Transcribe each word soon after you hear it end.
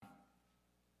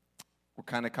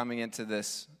kind of coming into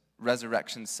this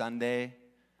Resurrection Sunday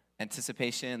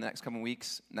anticipation in the next couple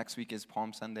weeks. Next week is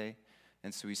Palm Sunday,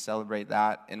 and so we celebrate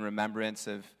that in remembrance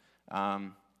of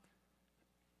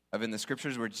in the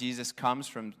scriptures where Jesus comes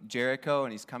from Jericho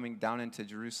and he's coming down into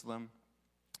Jerusalem,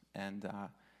 and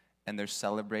they're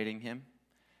celebrating him,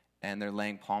 and they're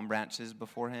laying palm branches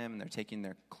before him, and they're taking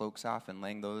their cloaks off and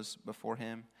laying those before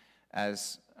him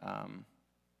as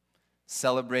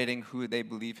celebrating who they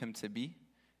believe him to be.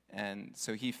 And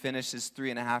so he finishes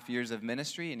 3.5 years of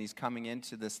ministry, and he's coming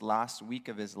into this last week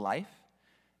of his life,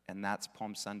 and that's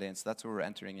Palm Sunday, and so that's what we're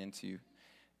entering into.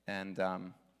 And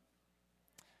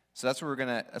so that's where we're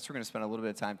gonna spend a little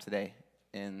bit of time today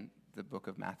in the book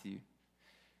of Matthew.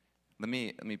 Let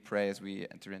me pray as we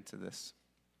enter into this.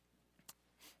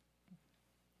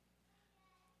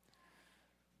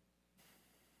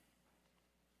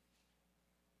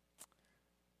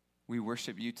 We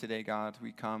worship you today, God.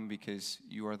 We come because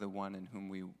you are the one in whom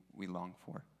we long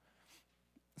for.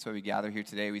 That's why we gather here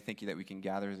today. We thank you that we can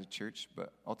gather as a church,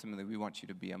 but ultimately we want you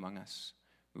to be among us.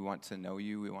 We want to know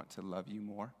you. We want to love you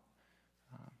more.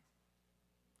 I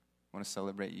want to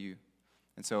celebrate you.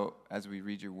 And so as we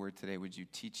read your word today, would you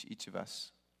teach each of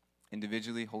us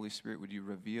individually? Holy Spirit, would you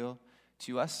reveal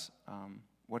to us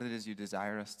what it is you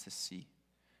desire us to see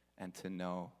and to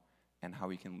know, and how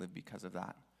we can live because of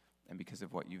that and because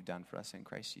of what you've done for us in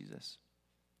Christ Jesus.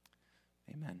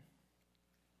 Amen.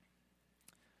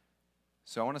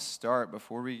 So I want to start,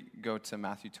 before we go to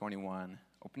Matthew 21,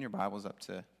 open your Bibles up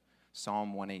to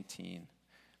Psalm 118,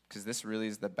 because this really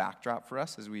is the backdrop for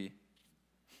us as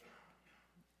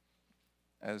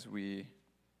we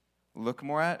look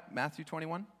more at Matthew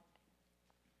 21.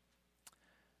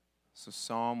 So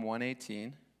Psalm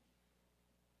 118.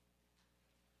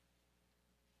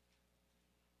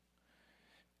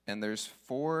 And there's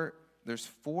four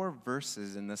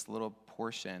verses in this little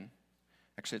portion.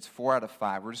 Actually, it's 4 out of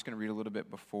 5. We're just going to read a little bit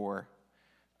before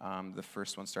the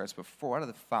first one starts. But 4 out of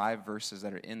the 5 verses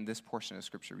that are in this portion of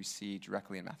Scripture we see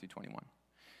directly in Matthew 21.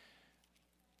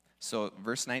 So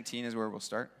verse 19 is where we'll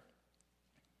start.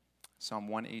 Psalm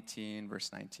 118,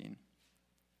 verse 19.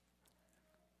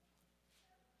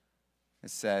 It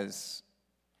says,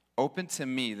 "Open to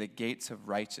me the gates of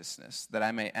righteousness, that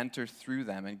I may enter through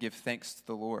them and give thanks to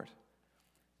the Lord.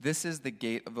 This is the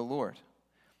gate of the Lord.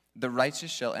 The righteous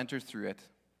shall enter through it.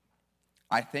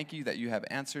 I thank you that you have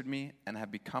answered me and have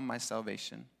become my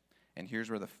salvation." And here's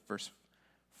where the first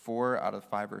 4 out of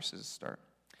 5 verses start.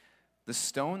 "The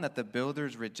stone that the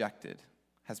builders rejected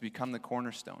has become the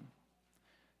cornerstone.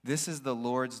 This is the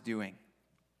Lord's doing.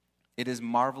 It is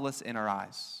marvelous in our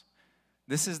eyes.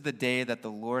 This is the day that the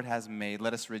Lord has made.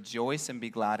 Let us rejoice and be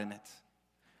glad in it.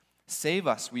 Save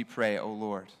us, we pray, O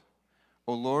Lord.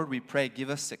 O Lord, we pray,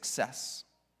 give us success.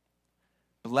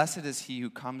 Blessed is he who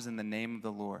comes in the name of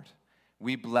the Lord.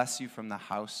 We bless you from the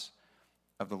house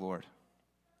of the Lord."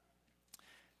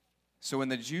 So when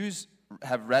the Jews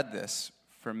have read this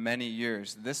for many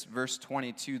years, this verse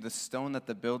 22, the stone that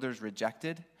the builders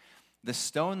rejected, the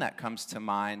stone that comes to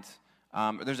mind,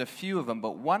 there's a few of them,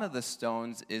 but one of the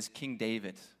stones is King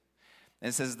David. And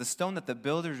it says, the stone that the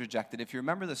builders rejected. If you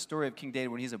remember the story of King David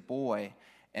when he's a boy,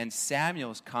 and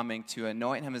Samuel's coming to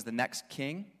anoint him as the next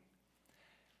king,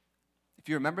 if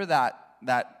you remember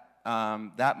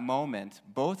that moment,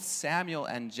 both Samuel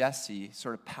and Jesse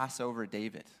sort of pass over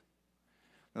David.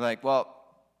 They're like,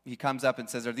 well, he comes up and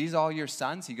says, "Are these all your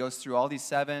sons?" He goes through all these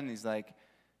 7. He's like,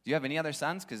 "Do you have any other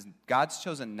sons? Because God's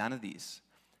chosen none of these."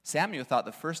 Samuel thought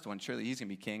the first one, surely he's going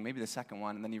to be king. Maybe the second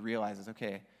one. And then he realizes,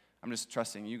 okay, I'm just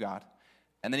trusting you, God.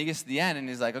 And then he gets to the end, and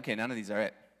he's like, okay, none of these are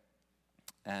it.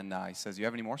 And he says, "Do you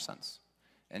have any more sons?"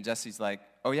 And Jesse's like,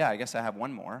 "Oh, yeah, I guess I have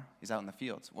one more. He's out in the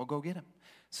fields." "Well, go get him."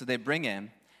 So they bring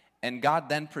him, and God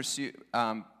then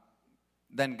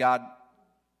God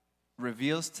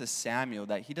reveals to Samuel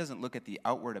that he doesn't look at the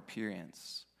outward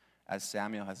appearance as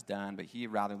Samuel has done, but he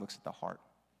rather looks at the heart.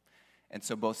 And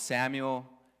so both Samuel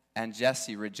and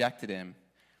Jesse rejected him.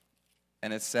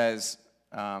 And it says,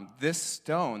 this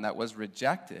stone that was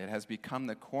rejected has become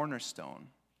the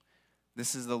cornerstone.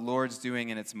 This is the Lord's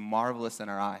doing, and it's marvelous in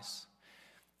our eyes.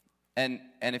 And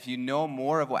if you know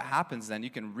more of what happens then, you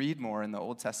can read more in the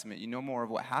Old Testament. You know more of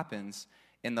what happens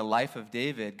in the life of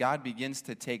David. God begins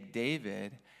to take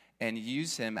David and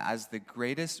use him as the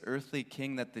greatest earthly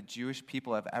king that the Jewish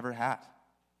people have ever had.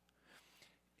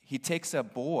 He takes a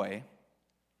boy,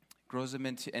 grows him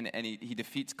into, and he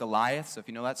defeats Goliath. So if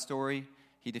you know that story,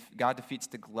 God defeats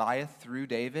the Goliath through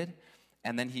David,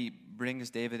 and then he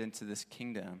brings David into this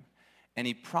kingdom. And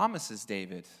he promises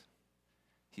David,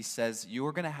 he says,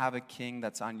 "You're going to have a king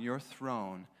that's on your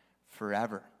throne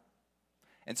forever."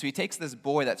 And so he takes this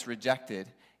boy that's rejected,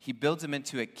 he builds him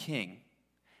into a king,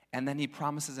 and then he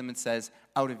promises him and says,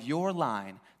 out of your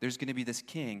line, there's going to be this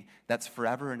king that's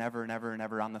forever and ever and ever and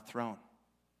ever on the throne.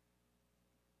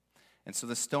 And so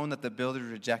the stone that the builders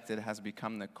rejected has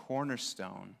become the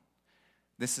cornerstone.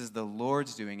 This is the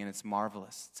Lord's doing, and it's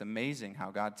marvelous. It's amazing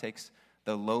how God takes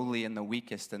the lowly and the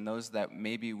weakest and those that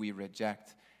maybe we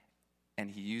reject, and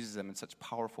he uses them in such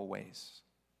powerful ways.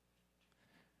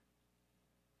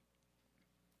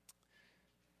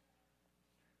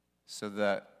 So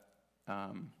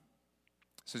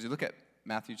as you look at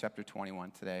Matthew chapter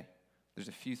 21 today, there's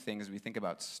a few things we think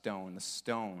about stone. The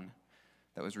stone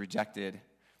that was rejected.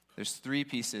 There's three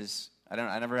pieces.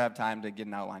 I never have time to get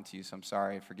an outline to you, so I'm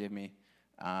sorry. Forgive me.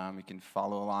 You can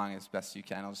follow along as best you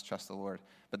can. I'll just trust the Lord.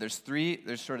 But there's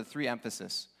sort of three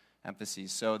emphases.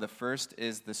 So the first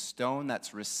is the stone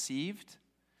that's received.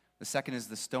 The second is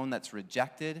the stone that's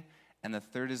rejected. And the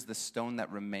third is the stone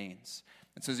that remains.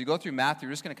 And so as you go through Matthew,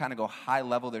 we're just going to kind of go high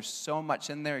level. There's so much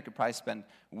in there. You could probably spend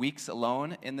weeks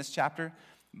alone in this chapter.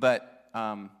 But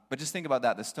just think about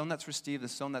that. The stone that's received, the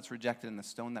stone that's rejected, and the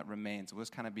stone that remains. We'll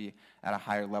just kind of be at a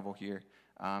higher level here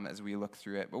as we look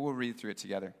through it. But we'll read through it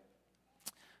together.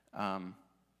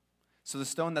 So the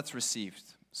stone that's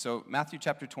received. So Matthew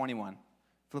chapter 21.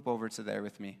 Flip over to there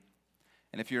with me.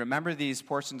 And if you remember these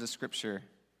portions of Scripture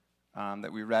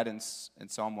that we read in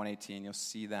Psalm 118, you'll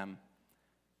see them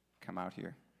come out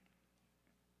here.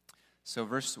 So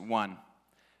verse 1.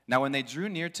 Now when they drew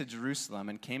near to Jerusalem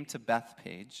and came to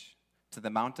Bethphage, to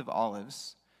the Mount of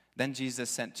Olives, then Jesus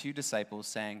sent 2 disciples,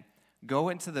 saying, go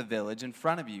into the village in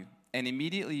front of you, and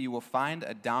immediately you will find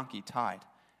a donkey tied,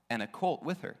 and a colt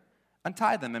with her.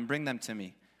 Untie them and bring them to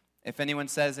me. If anyone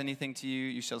says anything to you,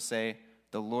 you shall say,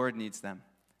 the Lord needs them,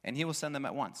 and he will send them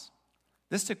at once.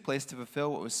 This took place to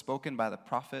fulfill what was spoken by the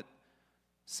prophet,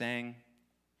 saying,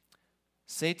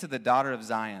 say to the daughter of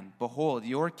Zion, behold,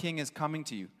 your king is coming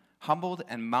to you, humbled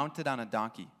and mounted on a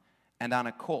donkey, and on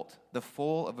a colt, the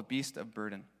foal of a beast of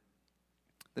burden.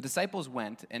 The disciples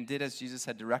went and did as Jesus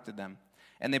had directed them.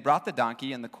 And they brought the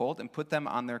donkey and the colt and put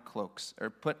on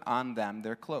them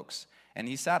their cloaks, and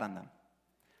he sat on them.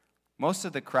 Most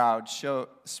of the crowd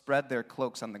spread their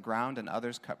cloaks on the ground, and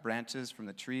others cut branches from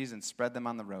the trees and spread them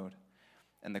on the road.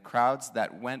 And the crowds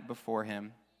went before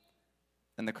him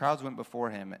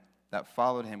that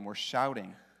followed him were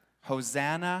shouting,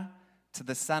 Hosanna to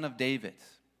the Son of David.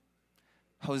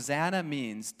 Hosanna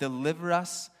means deliver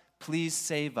us, please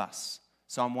save us.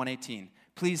 Psalm 118.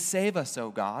 Please save us,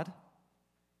 O God.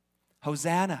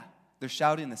 Hosanna. They're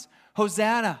shouting this.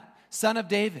 Hosanna, Son of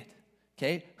David.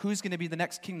 Okay, who's going to be the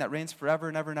next king that reigns forever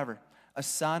and ever and ever? A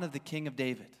son of the King of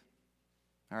David.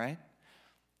 All right?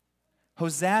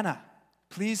 Hosanna,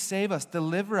 please save us,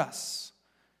 deliver us,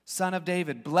 Son of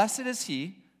David. Blessed is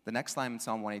he, the next line in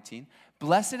Psalm 118,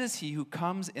 blessed is he who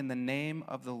comes in the name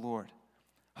of the Lord.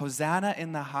 Hosanna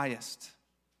in the highest.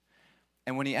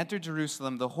 And when he entered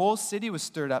Jerusalem, the whole city was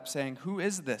stirred up, saying, who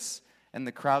is this? And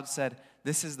the crowd said,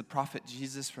 this is the prophet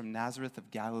Jesus from Nazareth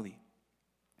of Galilee.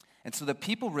 And so the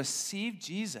people received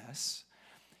Jesus.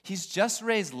 He's just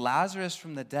raised Lazarus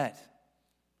from the dead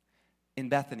in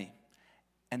Bethany.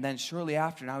 And then shortly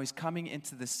after, now he's coming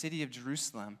into the city of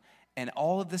Jerusalem, and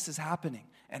all of this is happening.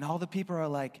 And all the people are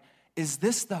like, is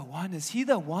this the one? Is he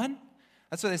the one?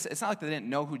 That's what they said. It's not like they didn't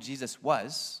know who Jesus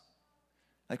was.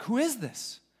 Like, who is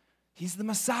this? He's the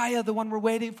Messiah, the one we're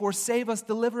waiting for. Save us,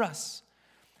 deliver us.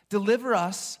 Deliver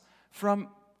us from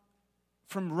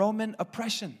Roman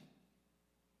oppression.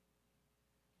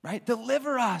 Right?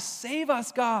 Deliver us. Save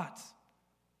us, God.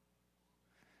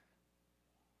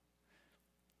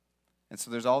 And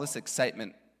so there's all this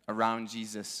excitement around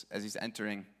Jesus as he's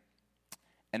entering,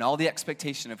 and all the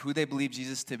expectation of who they believe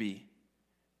Jesus to be.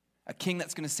 A king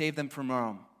that's going to save them from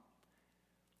Rome.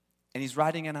 And he's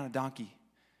riding in on a donkey,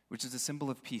 which is a symbol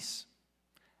of peace.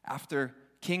 After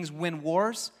kings win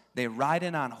wars, they ride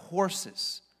in on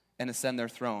horses and ascend their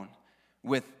throne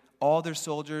with all their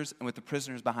soldiers and with the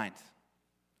prisoners behind.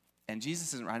 And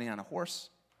Jesus isn't riding on a horse.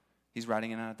 He's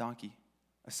riding in on a donkey,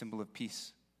 a symbol of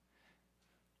peace.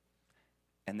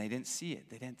 And they didn't see it.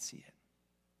 They didn't see it.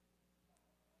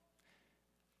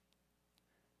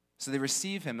 So they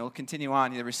receive him. It'll continue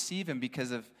on. They receive him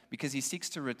because he seeks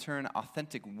to return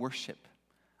authentic worship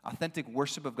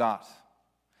of God.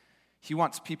 He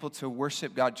wants people to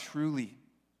worship God truly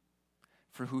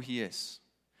for who he is.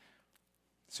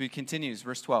 So he continues,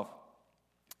 verse 12.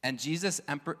 And Jesus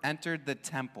entered the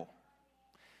temple.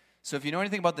 So if you know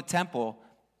anything about the temple,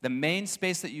 the main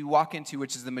space that you walk into,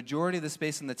 which is the majority of the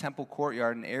space in the temple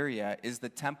courtyard and area, is the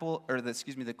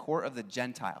court of the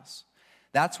Gentiles.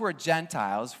 That's where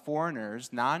Gentiles,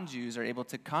 foreigners, non-Jews are able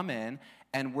to come in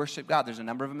and worship God. There's a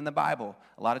number of them in the Bible.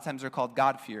 A lot of times they're called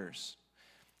God-fearers.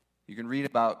 You can read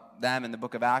about them in the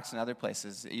book of Acts and other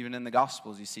places. Even in the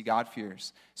Gospels, you see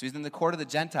God-fearers. So he's in the court of the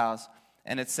Gentiles,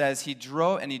 and it says, he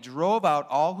drove out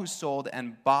all who sold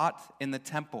and bought in the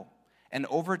temple, and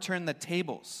overturned the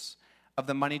tables of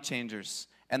the money changers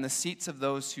and the seats of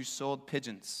those who sold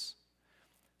pigeons.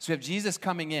 So we have Jesus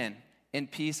coming in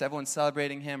peace. Everyone's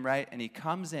celebrating him, right? And he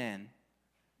comes in,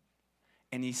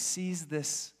 and he sees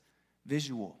this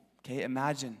visual. Okay,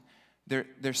 imagine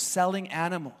they're selling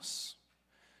animals.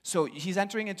 So he's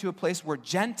entering into a place where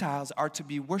Gentiles are to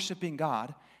be worshiping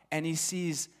God, and he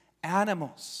sees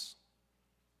animals.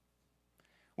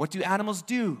 What do animals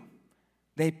do?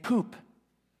 They poop.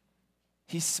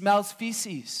 He smells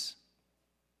feces.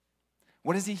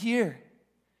 What does he hear?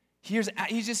 He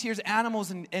just hears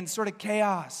animals and sort of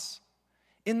chaos.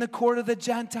 In the court of the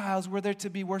Gentiles where they're to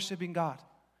be worshiping God.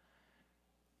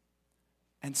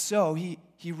 And so he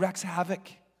wreaks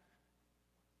havoc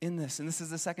in this. And this is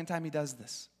the second time he does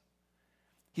this.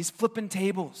 He's flipping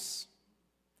tables.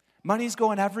 Money's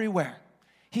going everywhere.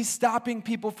 He's stopping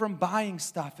people from buying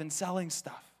stuff and selling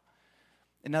stuff.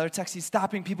 In another text, he's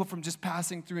stopping people from just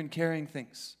passing through and carrying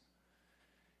things.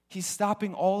 He's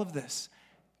stopping all of this.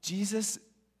 Jesus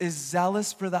is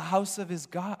zealous for the house of his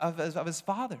God, of his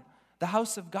Father, the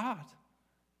house of God.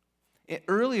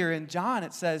 Earlier in John,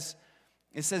 it says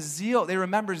zeal. They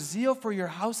remember zeal for your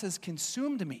house has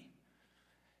consumed me.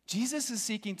 Jesus is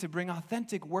seeking to bring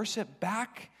authentic worship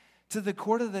back to the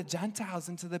court of the Gentiles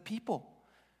and to the people.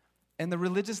 And the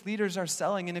religious leaders are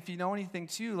selling. And if you know anything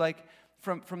too, like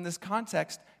from this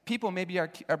context, people maybe are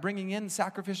bringing in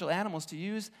sacrificial animals to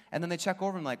use, and then they check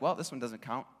over and like, well, this one doesn't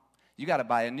count. You got to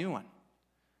buy a new one.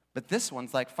 But this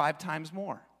one's like 5 times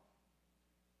more.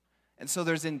 And so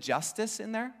there's injustice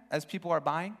in there as people are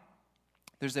buying.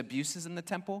 There's abuses in the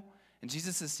temple. And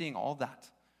Jesus is seeing all that.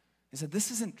 He said,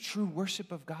 this isn't true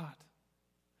worship of God.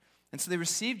 And so they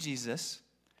receive Jesus.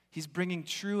 He's bringing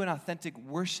true and authentic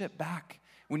worship back.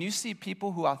 When you see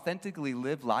people who authentically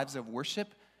live lives of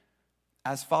worship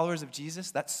as followers of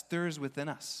Jesus, that stirs within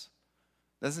us.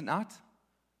 Does it not?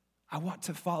 I want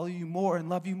to follow you more and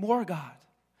love you more, God.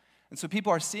 And so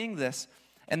people are seeing this,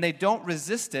 and they don't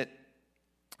resist it.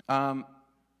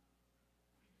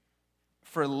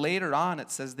 For later on,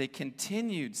 it says they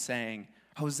continued saying,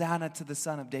 Hosanna to the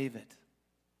Son of David.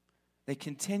 They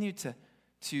continued to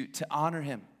honor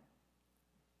him.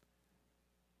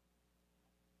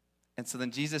 And so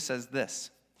then Jesus says this.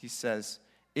 He says,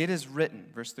 it is written,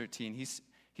 verse 13,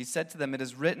 he said to them, it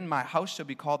is written, my house shall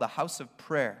be called a house of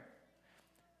prayer,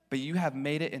 but you have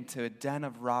made it into a den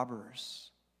of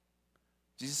robbers.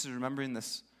 Jesus is remembering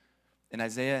this in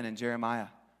Isaiah and in Jeremiah.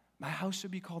 My house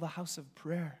should be called a house of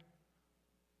prayer,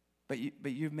 but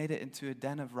you've made it into a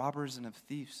den of robbers and of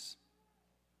thieves.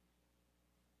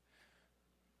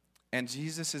 And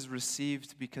Jesus is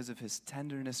received because of his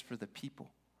tenderness for the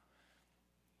people.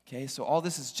 Okay, so all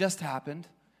this has just happened,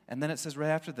 and then it says right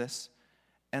after this,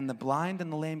 and the blind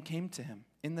and the lame came to him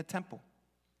in the temple,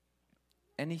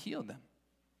 and he healed them.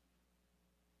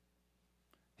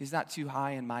 He's not too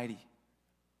high and mighty.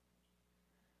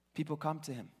 People come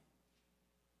to him.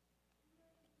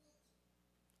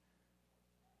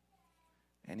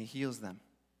 And he heals them.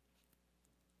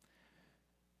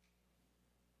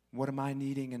 What am I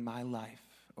needing in my life,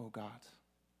 oh God?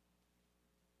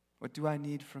 What do I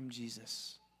need from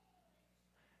Jesus?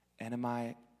 And am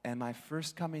I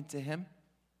first coming to him?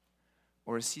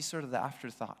 Or is he sort of the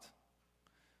afterthought?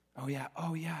 Oh yeah,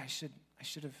 I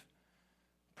should have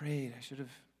prayed. I should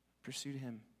have pursued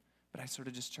him. But I sort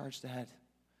of just charged ahead.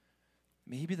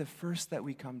 May he be the first that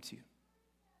we come to.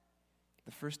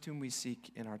 The first whom we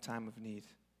seek in our time of need.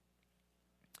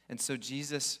 And so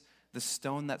Jesus, the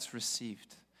stone that's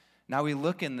received. Now we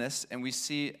look in this and we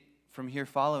see from here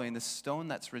following the stone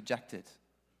that's rejected.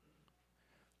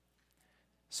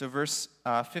 So verse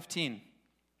 15.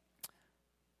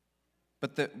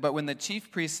 But when the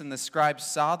chief priests and the scribes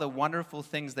saw the wonderful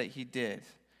things that he did,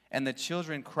 and the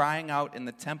children crying out in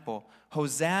the temple,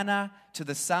 Hosanna to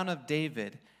the Son of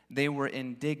David, they were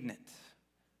indignant.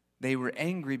 They were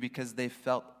angry because they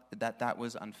felt that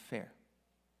was unfair.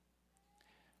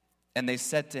 And they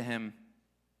said to him,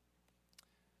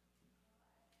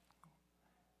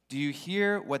 do you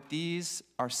hear what these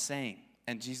are saying?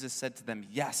 And Jesus said to them,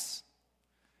 yes.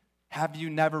 Have you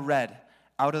never read,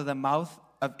 out of the mouth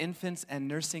of infants and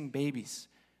nursing babies,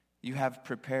 you have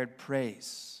prepared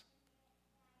praise?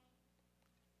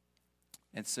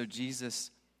 And so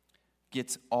Jesus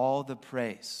gets all the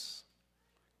praise.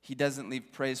 He doesn't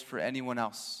leave praise for anyone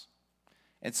else.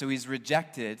 And so he's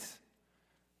rejected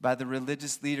by the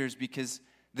religious leaders because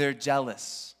they're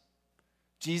jealous.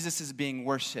 Jesus is being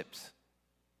worshiped.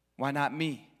 Why not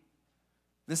me?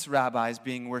 This rabbi is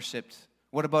being worshiped.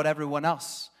 What about everyone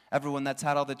else? Everyone that's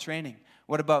had all the training.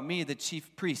 What about me, the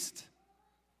chief priest,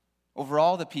 over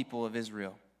all the people of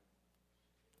Israel?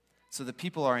 So the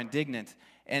people are indignant,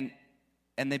 and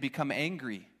they become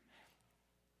angry.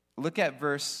 Look at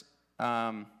verse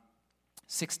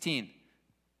 16.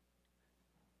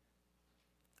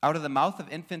 Out of the mouth of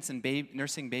infants and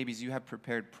nursing babies you have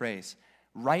prepared praise.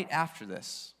 Right after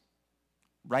this,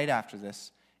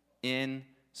 in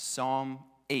Psalm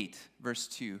 8, verse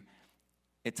 2,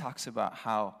 it talks about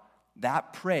how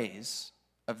that praise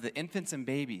of the infants and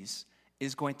babies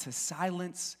is going to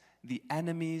silence the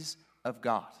enemies of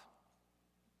God.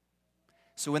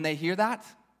 So when they hear that,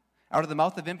 out of the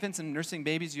mouth of infants and nursing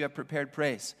babies you have prepared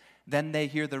praise, then they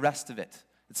hear the rest of it.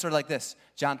 It's sort of like this,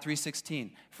 John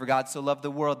 3:16, for God so loved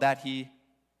the world that he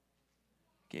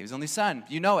gave his only son.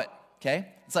 You know it, okay?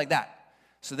 It's like that.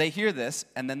 So they hear this,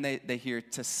 and then they hear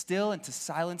to still and to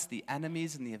silence the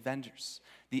enemies and the avengers,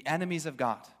 the enemies of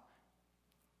God.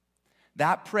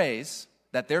 That praise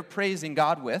that they're praising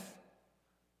God with,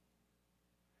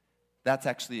 that's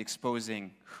actually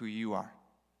exposing who you are,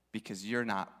 because you're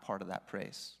not part of that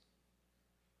praise.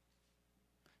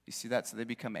 You see that? So they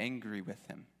become angry with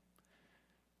him.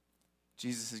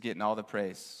 Jesus is getting all the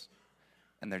praise,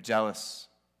 and they're jealous.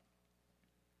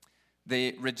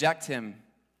 They reject him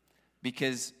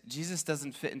because Jesus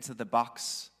doesn't fit into the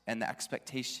box and the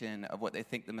expectation of what they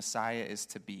think the Messiah is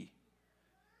to be.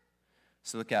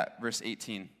 So look at verse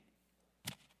 18.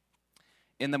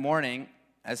 In the morning,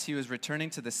 as he was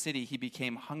returning to the city, he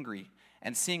became hungry,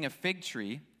 and seeing a fig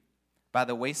tree by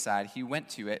the wayside, he went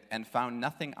to it and found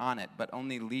nothing on it but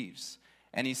only leaves.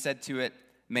 And he said to it,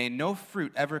 may no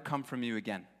fruit ever come from you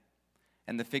again.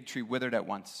 And the fig tree withered at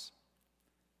once.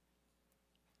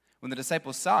 When the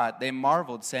disciples saw it, they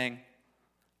marveled, saying,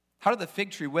 how did the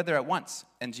fig tree wither at once?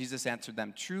 And Jesus answered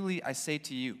them, truly I say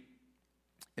to you,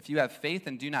 if you have faith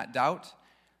and do not doubt,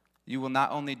 you will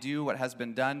not only do what has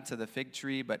been done to the fig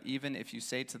tree, but even if you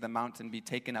say to the mountain, be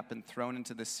taken up and thrown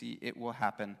into the sea, it will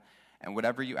happen. And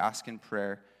whatever you ask in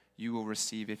prayer, you will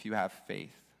receive if you have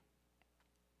faith.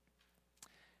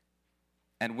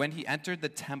 And when he entered the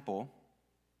temple,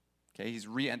 okay, he's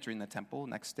re-entering the temple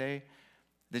next day,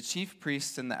 the chief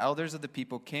priests and the elders of the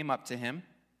people came up to him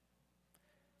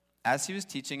as he was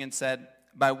teaching and said,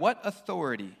 by what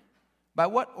authority, by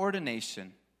what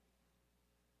ordination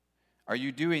are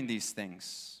you doing these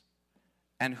things?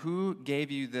 And who gave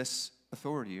you this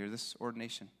authority or this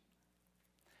ordination?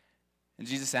 And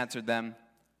Jesus answered them,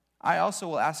 I also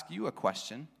will ask you a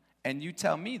question, and you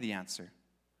tell me the answer.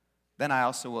 Then I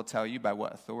also will tell you by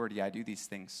what authority I do these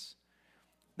things.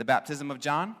 The baptism of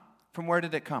John, from where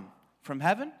did it come? From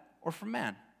heaven or from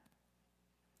man?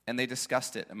 And they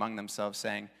discussed it among themselves,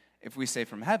 saying, if we say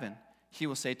from heaven, he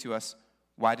will say to us,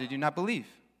 why did you not believe?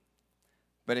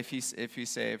 But if we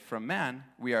say from man,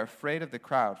 we are afraid of the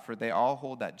crowd, for they all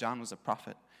hold that John was a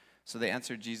prophet. So they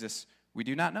answered Jesus, we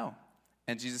do not know.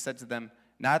 And Jesus said to them,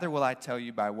 neither will I tell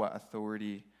you by what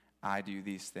authority I do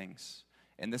these things.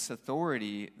 And this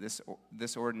authority,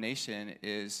 this ordination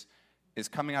is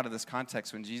coming out of this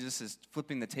context when Jesus is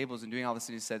flipping the tables and doing all this,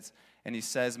 and he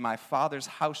says, my Father's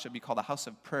house shall be called a house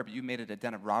of prayer, but you made it a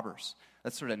den of robbers.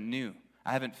 That's sort of new.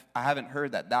 I haven't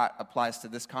heard that applies to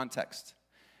this context.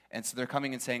 And so they're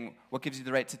coming and saying, what gives you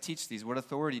the right to teach these? What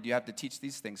authority do you have to teach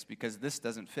these things? Because this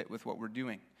doesn't fit with what we're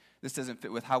doing. This doesn't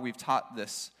fit with how we've taught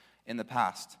this in the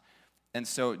past. And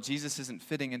so Jesus isn't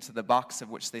fitting into the box of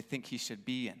which they think he should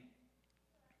be in.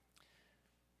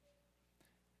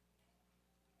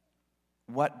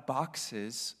 What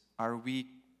boxes are we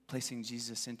placing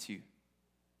Jesus into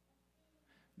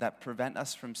that prevent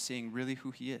us from seeing really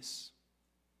who he is?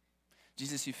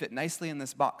 Jesus, you fit nicely in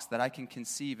this box that I can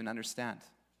conceive and understand.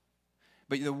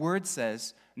 But the word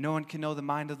says, no one can know the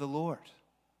mind of the Lord.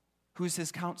 Who's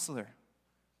his counselor?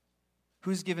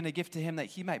 Who's given a gift to him that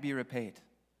he might be repaid?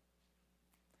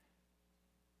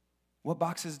 What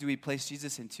boxes do we place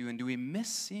Jesus into, and do we miss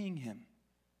seeing him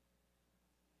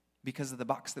because of the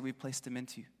box that we've placed him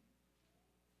into?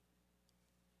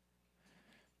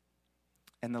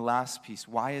 And the last piece,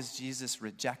 why is Jesus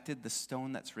rejected, the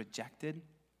stone that's rejected?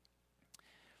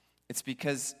 It's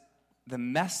because the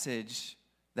message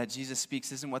that Jesus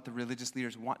speaks isn't what the religious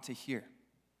leaders want to hear.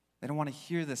 They don't want to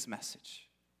hear this message.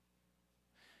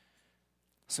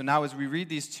 So now as we read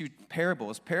these two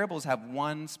parables have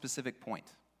one specific point.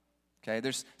 Okay,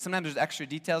 sometimes there's extra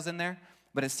details in there,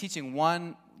 but it's teaching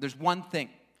there's one thing,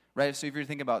 right? So if you're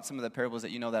thinking about some of the parables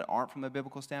that you know that aren't from a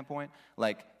biblical standpoint,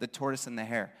 like the tortoise and the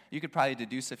hare, you could probably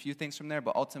deduce a few things from there,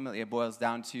 but ultimately it boils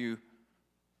down to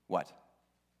what?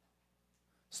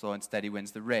 Slow and steady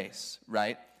wins the race,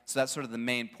 right? So that's sort of the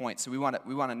main point. So we want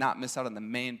to not miss out on the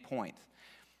main point.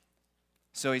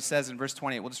 So he says in verse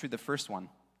 28, we'll just read the first one.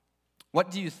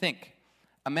 What do you think?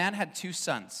 A man had 2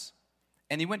 sons,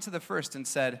 and he went to the first and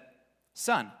said,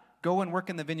 Son, go and work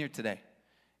in the vineyard today.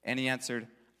 And he answered,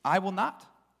 I will not.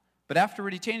 But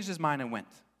afterward he changed his mind and went.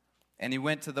 And he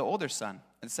went to the older son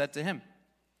and said to him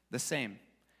the same.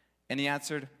 And he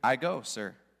answered, I go,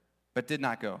 sir, but did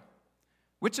not go.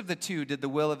 Which of the 2 did the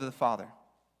will of the Father?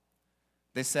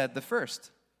 They said, the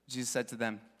first. Jesus said to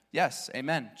them, Yes,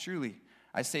 amen, truly.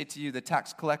 I say to you, the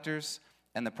tax collectors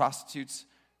and the prostitutes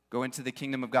go into the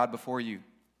kingdom of God before you.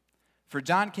 For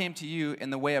John came to you in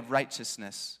the way of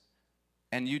righteousness,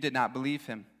 and you did not believe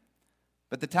him.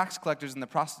 But the tax collectors and the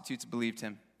prostitutes believed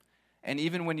him. And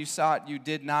even when you saw it, you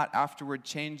did not afterward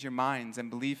change your minds and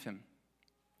believe him.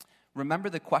 Remember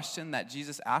the question that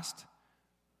Jesus asked?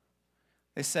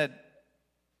 They said,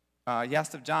 he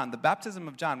asked of John, the baptism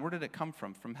of John, where did it come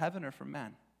from? From heaven or from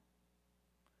man?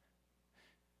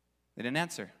 They didn't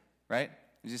answer, right?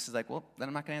 Jesus is like, well, then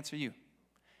I'm not going to answer you.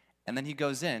 And then he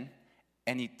goes in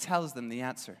and he tells them the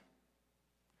answer.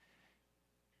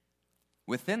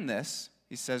 Within this,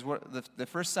 he says, the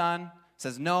first son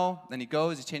says no, then he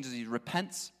goes, he changes, he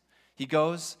repents, he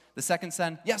goes. The second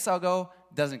son, yes, I'll go,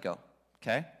 doesn't go,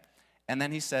 okay? And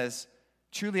then he says,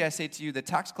 truly I say to you, the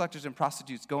tax collectors and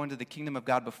prostitutes go into the kingdom of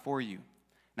God before you.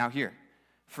 Now here,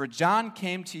 for John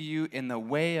came to you in the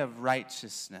way of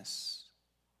righteousness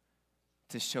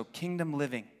to show kingdom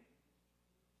living,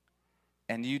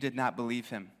 and you did not believe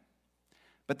him.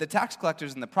 But the tax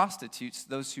collectors and the prostitutes,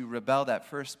 those who rebelled at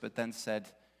first but then said,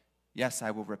 yes,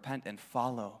 I will repent and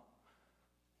follow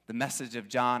the message of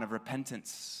John of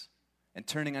repentance and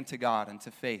turning unto God and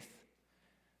to faith,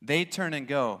 they turn and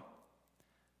go.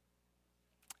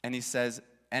 And he says,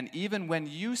 and even when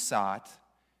you saw it,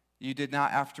 you did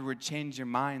not afterward change your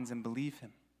minds and believe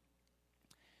him.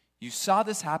 You saw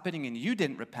this happening and you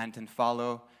didn't repent and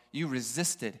follow. You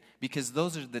resisted because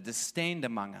those are the disdained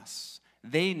among us.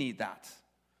 They need that.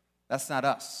 That's not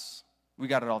us. We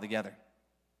got it all together.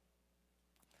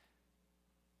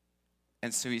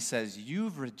 And so he says,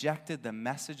 you've rejected the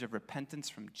message of repentance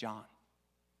from John.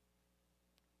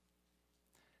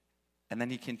 And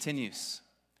then he continues.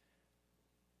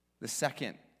 The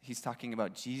second, he's talking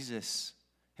about Jesus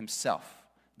himself,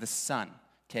 the Son.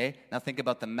 Okay? Now think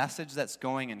about the message that's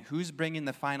going and who's bringing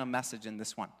the final message in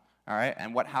this one. All right?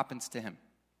 And what happens to him.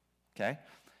 Okay?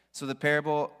 So the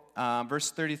parable,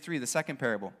 verse 33, the second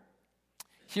parable.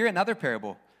 Here another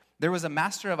parable. There was a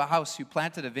master of a house who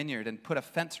planted a vineyard and put a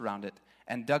fence around it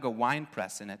and dug a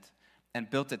winepress in it and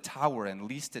built a tower and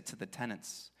leased it to the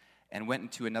tenants and went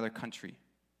into another country.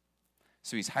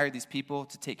 So he's hired these people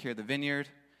to take care of the vineyard,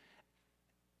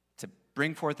 to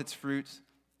bring forth its fruit,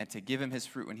 and to give him his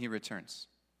fruit when he returns.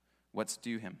 What's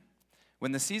due him?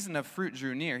 When the season of fruit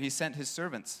drew near, he sent his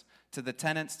servants to the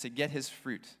tenants to get his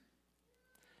fruit.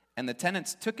 And the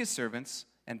tenants took his servants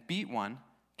and beat one,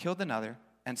 killed another,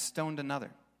 and stoned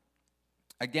another.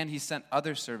 Again, he sent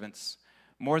other servants,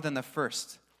 more than the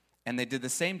first, and they did the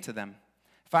same to them.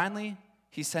 Finally,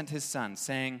 he sent his son,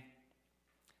 saying,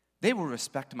 they will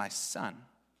respect my son.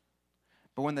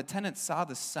 But when the tenants saw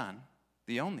the son,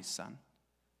 the only son,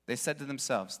 they said to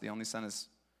themselves, the only son is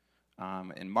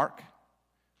in Mark,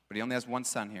 but he only has one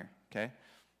son here, okay?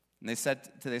 And they said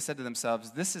to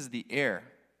themselves, this is the heir.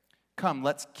 Come,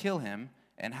 let's kill him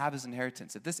and have his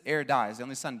inheritance. If this heir dies, the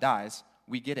only son dies,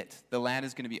 we get it. The land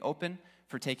is going to be open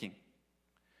for taking.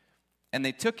 And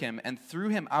they took him and threw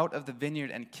him out of the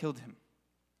vineyard and killed him.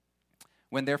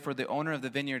 When therefore the owner of the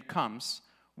vineyard comes,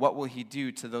 what will he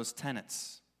do to those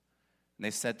tenants? And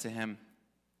they said to him,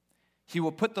 he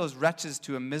will put those wretches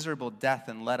to a miserable death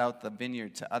and let out the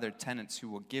vineyard to other tenants who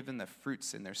will give in the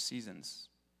fruits in their seasons.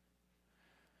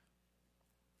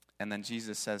 And then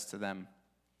Jesus says to them,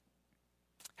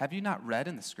 have you not read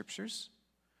in the scriptures?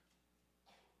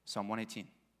 Psalm 118.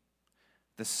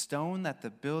 The stone that the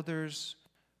builders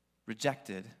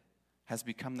rejected has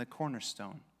become the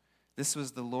cornerstone. This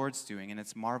was the Lord's doing, and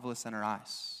it's marvelous in our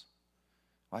eyes.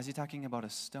 Why is he talking about a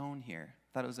stone here? I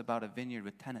thought it was about a vineyard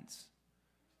with tenants.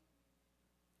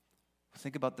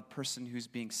 Think about the person who's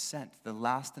being sent, the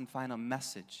last and final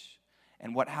message.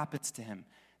 And what happens to him?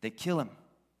 They kill him.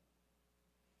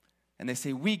 And they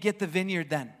say, we get the vineyard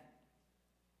then.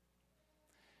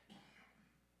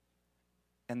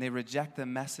 And they reject the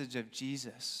message of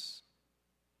Jesus.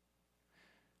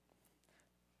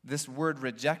 this word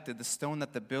rejected, the stone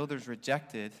that the builders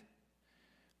rejected,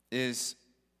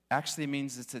 actually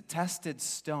means it's a tested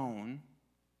stone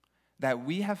that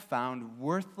we have found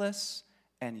worthless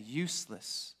and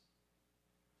useless.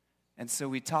 And so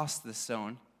we toss this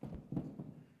stone.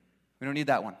 We don't need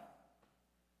that one.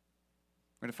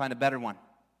 We're going to find a better one.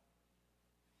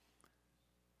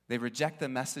 They reject the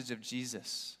message of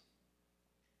Jesus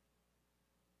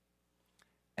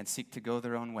and seek to go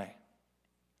their own way.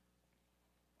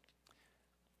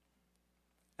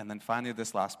 And then finally,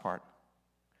 this last part.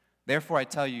 Therefore, I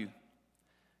tell you,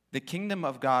 the kingdom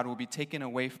of God will be taken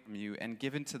away from you and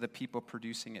given to the people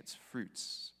producing its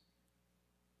fruits.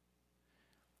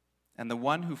 And the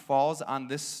one who falls on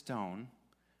this stone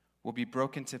will be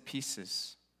broken to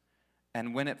pieces,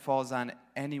 and when it falls on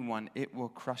anyone, it will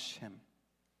crush him.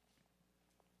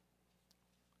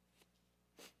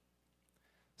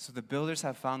 So the builders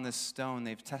have found this stone,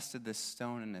 they've tested this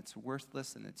stone, and it's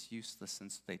worthless and it's useless,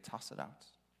 and so they toss it out.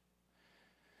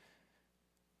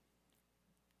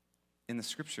 In the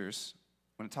scriptures,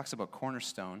 when it talks about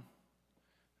cornerstone,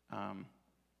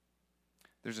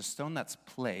 there's a stone that's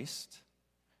placed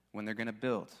when they're going to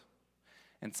build.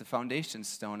 And it's a foundation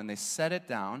stone, and they set it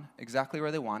down exactly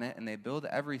where they want it, and they build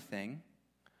everything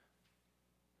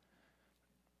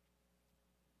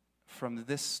from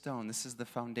this stone. This is the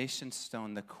foundation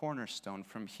stone, the cornerstone.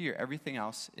 From here, everything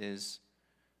else is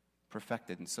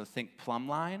perfected. And so think plumb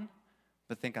line,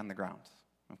 but think on the ground,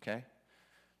 okay?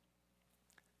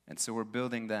 And so we're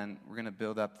going to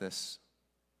build up this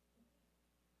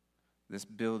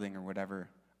building or whatever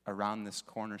around this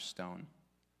cornerstone.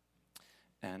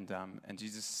 And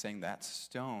Jesus is saying that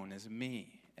stone is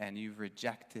me, and you've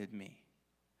rejected me.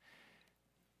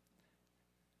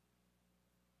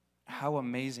 How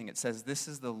amazing. It says, this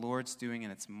is the Lord's doing,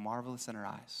 and it's marvelous in our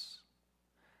eyes.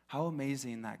 How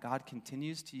amazing that God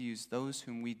continues to use those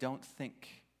whom we don't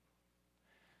think.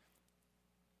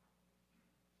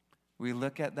 We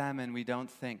look at them and we don't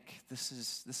think, this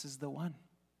is the one.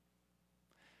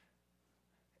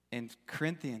 In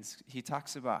Corinthians, he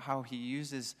talks about how he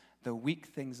uses the weak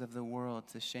things of the world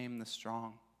to shame the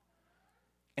strong,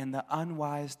 and the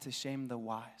unwise to shame the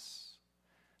wise,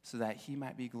 so that he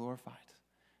might be glorified.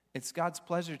 It's God's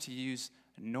pleasure to use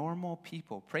normal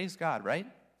people. Praise God, right?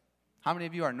 How many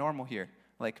of you are normal here,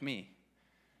 like me?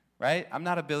 Right? I'm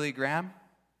not a Billy Graham.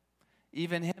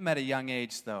 Even him at a young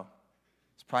age, though,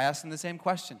 is probably asking the same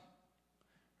question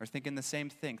or thinking the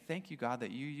same thing. Thank you, God, that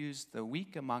you use the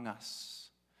weak among us.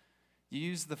 You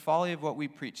use the folly of what we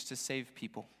preach to save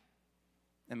people.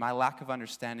 In my lack of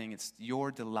understanding, it's your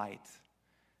delight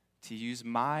to use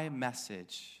my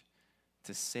message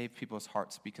to save people's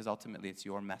hearts, because ultimately it's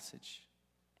your message.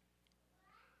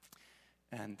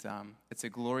 And it's a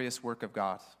glorious work of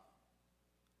God.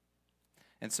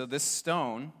 And so this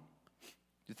stone,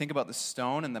 you think about the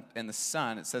stone and the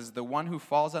sun, it says, the one who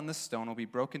falls on this stone will be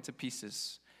broken to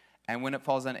pieces, and when it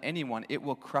falls on anyone, it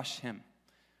will crush him.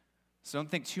 So don't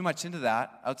think too much into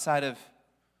that outside of,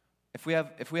 if we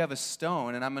have a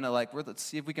stone, and I'm going to let's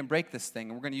see if we can break this thing,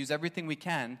 and we're going to use everything we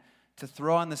can to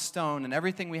throw on the stone, and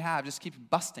everything we have just keeps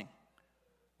busting.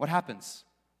 What happens?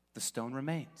 The stone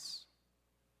remains.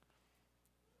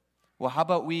 Well, how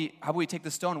about we take the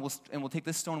stone, and we'll take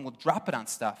this stone and we'll drop it on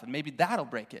stuff, and maybe that'll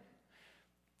break it.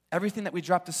 Everything that we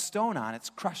drop the stone on, it's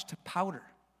crushed to powder.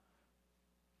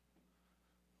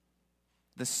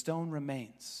 The stone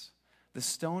remains. The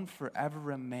stone forever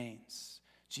remains.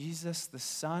 Jesus, the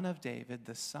Son of David,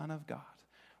 the Son of God,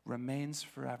 remains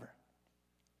forever.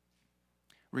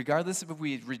 Regardless of if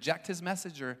we reject his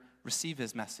message or receive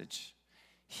his message,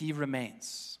 he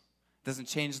remains. It doesn't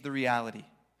change the reality.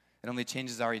 It only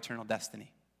changes our eternal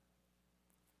destiny.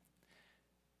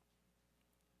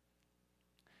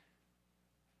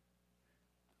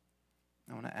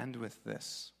 I want to end with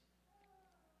this.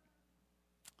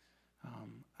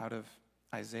 Out of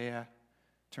Isaiah,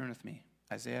 turn with me.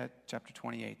 Isaiah chapter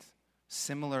 28.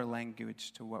 Similar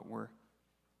language to what we're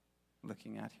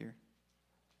looking at here.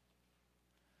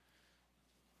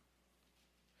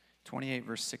 28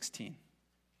 verse 16.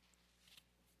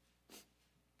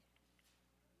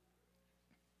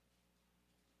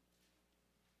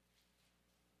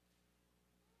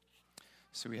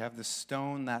 So we have the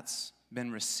stone that's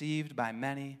been received by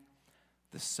many,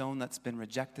 the stone that's been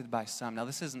rejected by some. Now,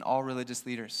 this isn't all religious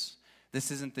leaders.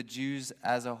 This isn't the Jews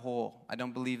as a whole. I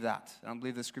don't believe that. I don't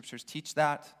believe the scriptures teach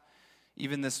that.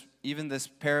 Even this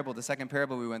parable, the second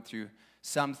parable we went through,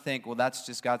 some think, well, that's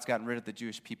just God's gotten rid of the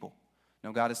Jewish people.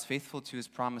 No, God is faithful to his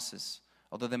promises.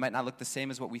 Although they might not look the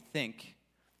same as what we think,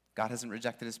 God hasn't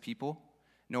rejected his people.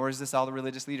 nor is this all the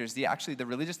religious leaders. Actually, the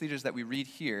religious leaders that we read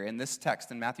here in this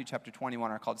text in Matthew chapter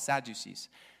 21 are called Sadducees.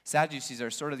 Sadducees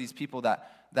are sort of these people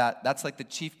that's like the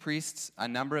chief priests, a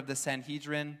number of the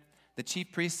Sanhedrin. The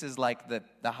chief priest is like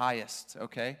the highest,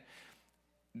 okay?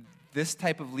 This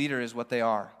type of leader is what they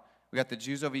are. We got the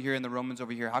Jews over here and the Romans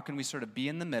over here. How can we sort of be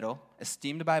in the middle,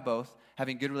 esteemed by both,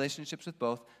 having good relationships with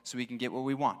both, so we can get what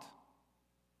we want?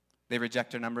 They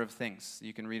reject a number of things.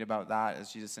 You can read about that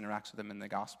as Jesus interacts with them in the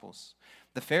Gospels.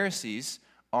 The Pharisees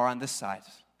are on this side.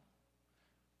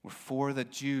 We're for the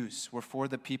Jews. We're for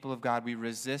the people of God. We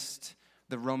resist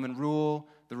the Roman rule,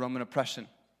 the Roman oppression.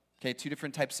 Okay, two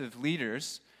different types of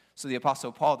leaders. So the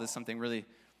Apostle Paul does something really,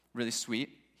 really sweet.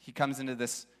 He comes into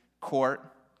this court.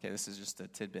 Okay, this is just a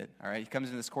tidbit. All right, he comes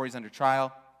into this court. He's under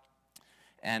trial,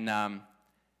 and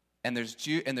there's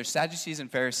Sadducees and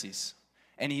Pharisees,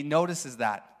 and he notices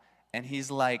that. And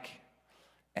he's like,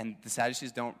 and the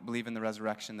Sadducees don't believe in the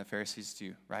resurrection, the Pharisees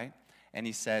do, right? And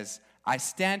he says, I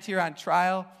stand here on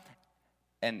trial,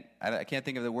 and I can't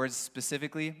think of the words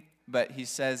specifically, but he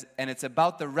says, and it's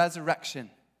about the resurrection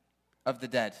of the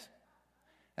dead.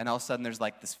 And all of a sudden there's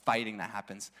like this fighting that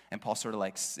happens, and Paul's sort of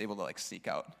like able to like sneak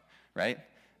out, right?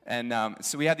 And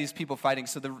so we have these people fighting.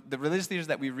 So the religious leaders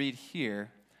that we read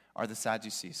here are the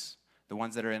Sadducees, the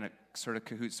ones that are in a sort of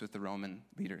cahoots with the Roman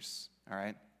leaders, all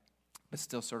right? But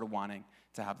still sort of wanting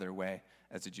to have their way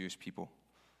as a Jewish people.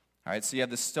 All right, so you have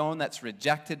the stone that's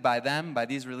rejected by them, by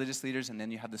these religious leaders, and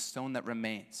then you have the stone that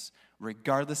remains.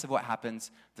 Regardless of what happens,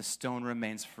 the stone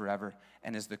remains forever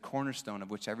and is the cornerstone of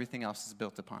which everything else is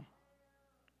built upon.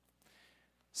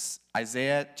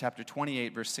 Isaiah chapter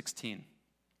 28, verse 16.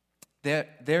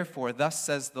 Therefore, thus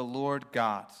says the Lord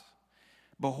God,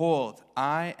 behold,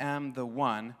 I am the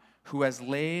one who has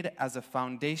laid as a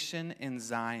foundation in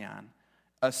Zion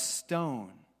a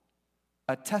stone,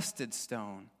 a tested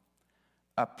stone,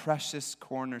 a precious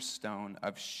cornerstone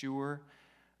of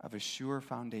a sure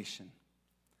foundation.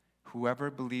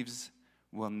 Whoever believes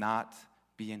will not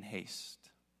be in haste.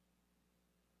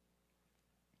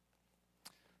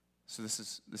 So this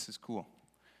is cool.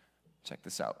 Check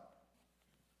this out.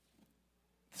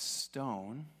 The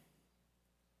stone,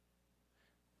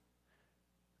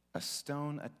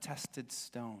 a tested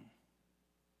stone.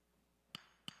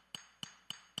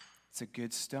 It's a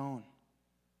good stone.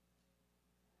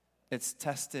 It's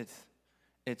tested.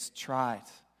 It's tried.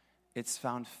 It's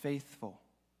found faithful.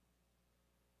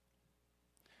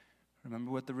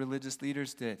 Remember what the religious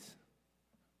leaders did.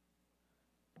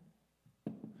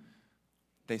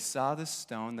 They saw the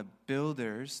stone, the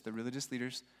builders, the religious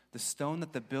leaders, the stone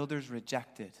that the builders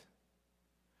rejected.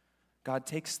 God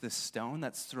takes this stone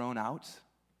that's thrown out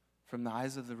from the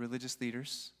eyes of the religious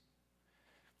leaders,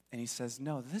 and he says,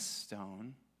 no, this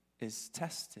stone is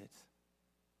tested.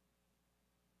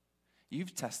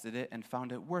 You've tested it and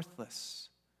found it worthless.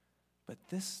 But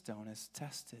this stone is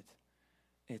tested.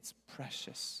 It's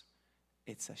precious.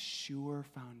 It's a sure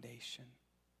foundation.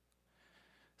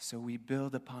 So we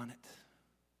build upon it.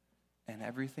 And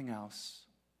everything else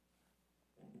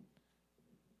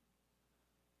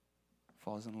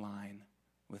falls in line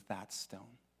with that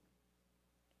stone.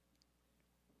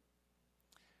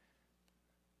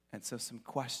 And so some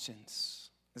questions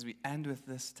as we end with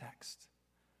this text.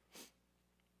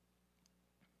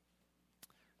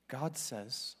 God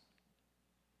says,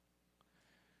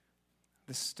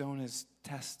 the stone is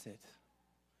tested.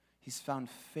 He's found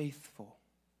faithful.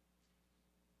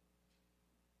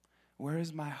 Where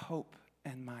is my hope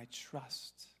and my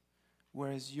trust?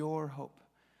 Where is your hope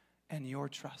and your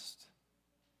trust?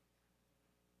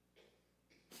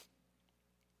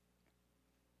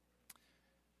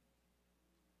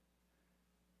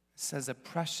 It says a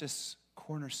precious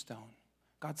cornerstone.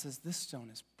 God says this stone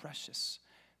is precious.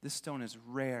 This stone is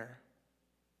rare.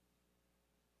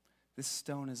 This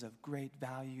stone is of great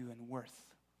value and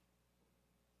worth.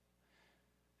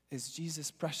 Is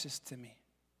Jesus precious to me?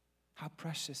 How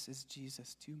precious is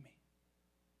Jesus to me?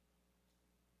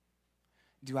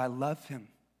 Do I love him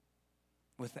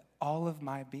with all of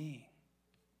my being?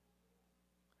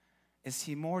 Is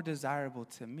he more desirable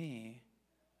to me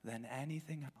than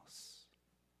anything else?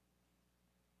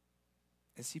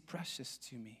 Is he precious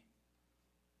to me?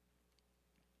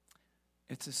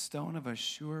 It's a stone of a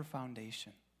sure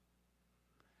foundation.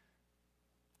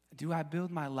 Do I build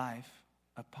my life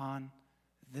upon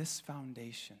this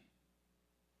foundation?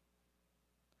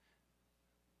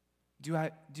 Do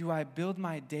I build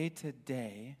my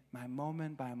day-to-day, my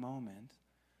moment by moment,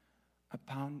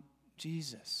 upon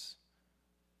Jesus,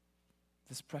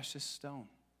 this precious stone?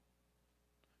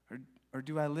 Or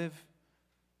do I live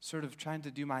sort of trying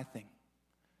to do my thing,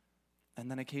 and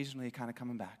then occasionally kind of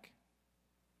coming back?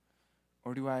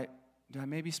 Or do I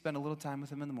maybe spend a little time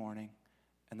with him in the morning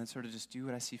and then sort of just do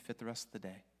what I see fit the rest of the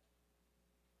day?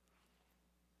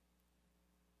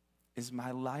 Is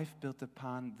my life built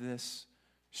upon this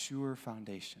sure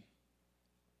foundation?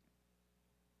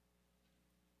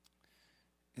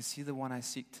 Is he the one I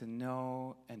seek to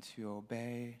know and to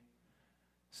obey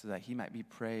so that he might be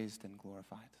praised and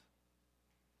glorified?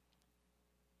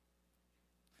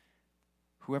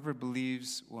 Whoever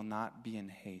believes will not be in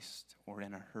haste or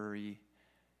in a hurry.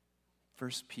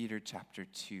 1 Peter chapter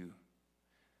 2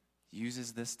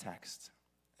 uses this text,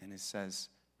 and it says,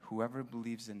 whoever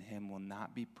believes in him will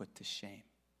not be put to shame.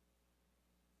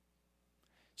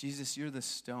 Jesus, you're the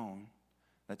stone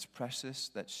that's precious,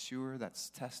 that's sure, that's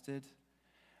tested.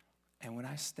 And when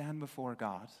I stand before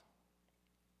God,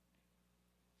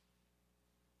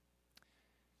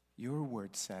 your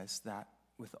word says that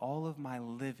with all of my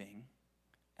living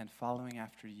and following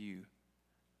after you,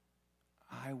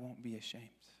 I won't be ashamed.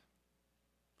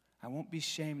 I won't be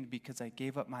shamed because I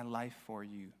gave up my life for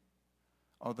you.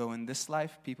 Although in this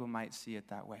life, people might see it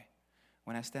that way.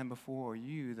 When I stand before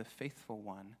you, the faithful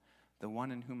one, the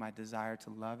one in whom I desire to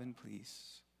love and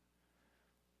please,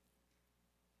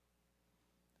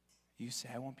 you say,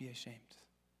 I won't be ashamed.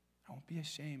 I won't be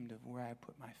ashamed of where I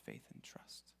put my faith and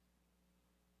trust.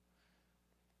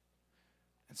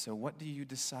 And so what do you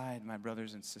decide, my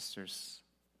brothers and sisters?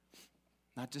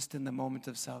 Not just in the moment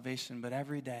of salvation, but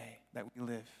every day that we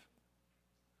live.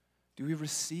 Do we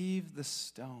receive the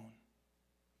stone?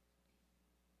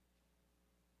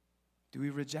 Do we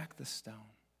reject the stone?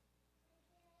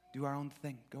 Do our own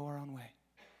thing, go our own way?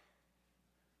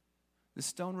 The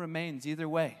stone remains either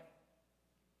way.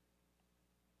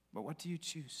 But what do you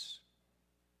choose?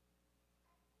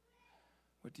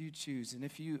 What do you choose? And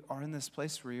if you are in this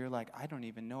place where you're like, I don't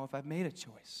even know if I've made a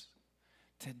choice,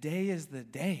 today is the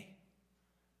day.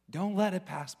 Don't let it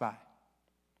pass by.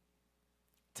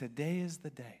 Today is the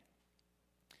day.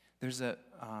 There's our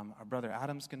brother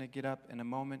Adam's going to get up in a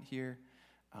moment here.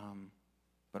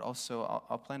 But also,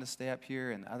 I'll plan to stay up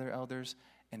here and other elders.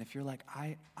 And if you're like,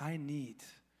 I need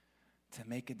to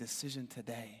make a decision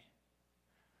today.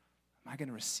 Am I going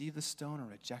to receive the stone or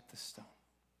reject the stone?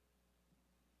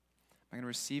 Am I going to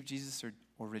receive Jesus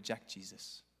or reject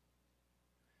Jesus?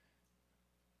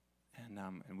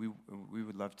 And we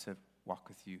would love to walk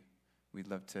with you. We'd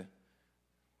love to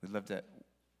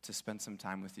spend some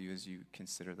time with you as you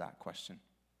consider that question.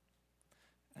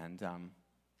 And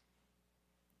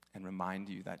remind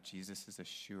you that Jesus is a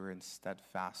sure and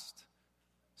steadfast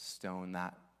stone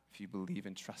that if you believe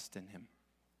and trust in him,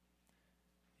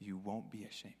 you won't be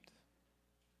ashamed.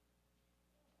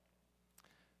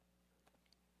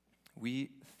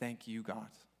 We thank you, God,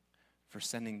 for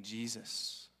sending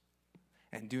Jesus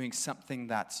and doing something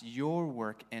that's your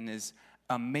work and is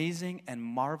amazing and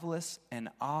marvelous and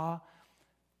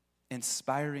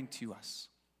awe-inspiring to us.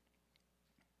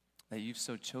 That you've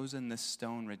so chosen this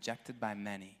stone rejected by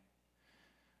many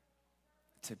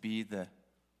to be the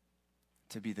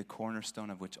cornerstone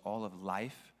of which all of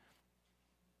life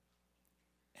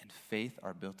and faith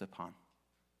are built upon.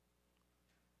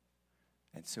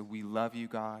 And so we love you,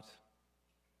 God.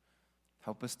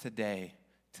 Help us today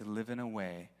to live in a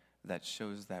way that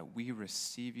shows that we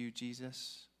receive you,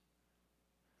 Jesus,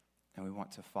 and we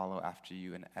want to follow after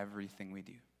you in everything we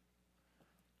do.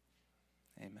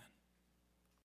 Amen.